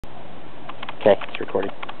Okay, it's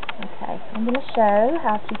recording. Okay, I'm going to show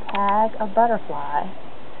how to tag a butterfly.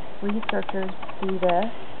 Researchers do this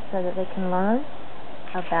so that they can learn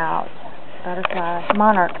about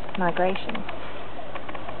monarch migration.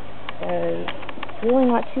 So it's really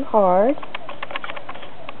not too hard,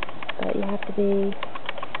 but you have to be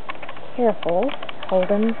careful. Hold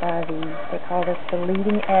them by they call this the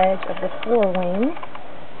leading edge of the forewing.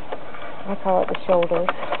 I call it the shoulders.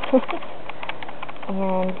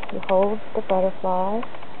 And you hold the butterfly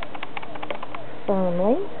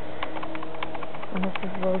firmly. And this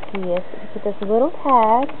is really key. You put this little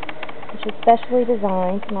tag, which is specially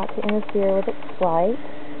designed not to interfere with its flight.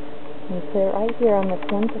 And you put it right here on this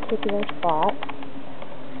one particular spot.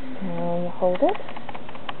 And you hold it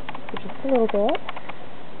for just a little bit.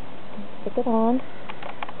 Stick it on.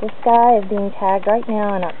 This guy is being tagged right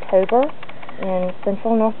now in October in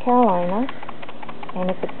central North Carolina. And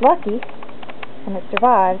if it's lucky, and it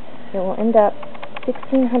survives, it will end up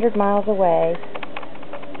 1,600 miles away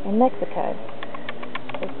in Mexico.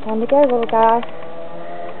 So it's time to go, little guy.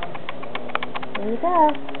 There you go.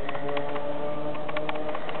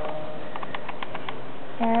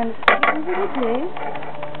 And it's pretty easy to do.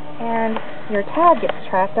 And your tag gets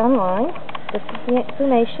tracked online. This is the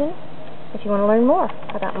information if you want to learn more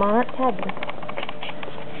about monarch tagging.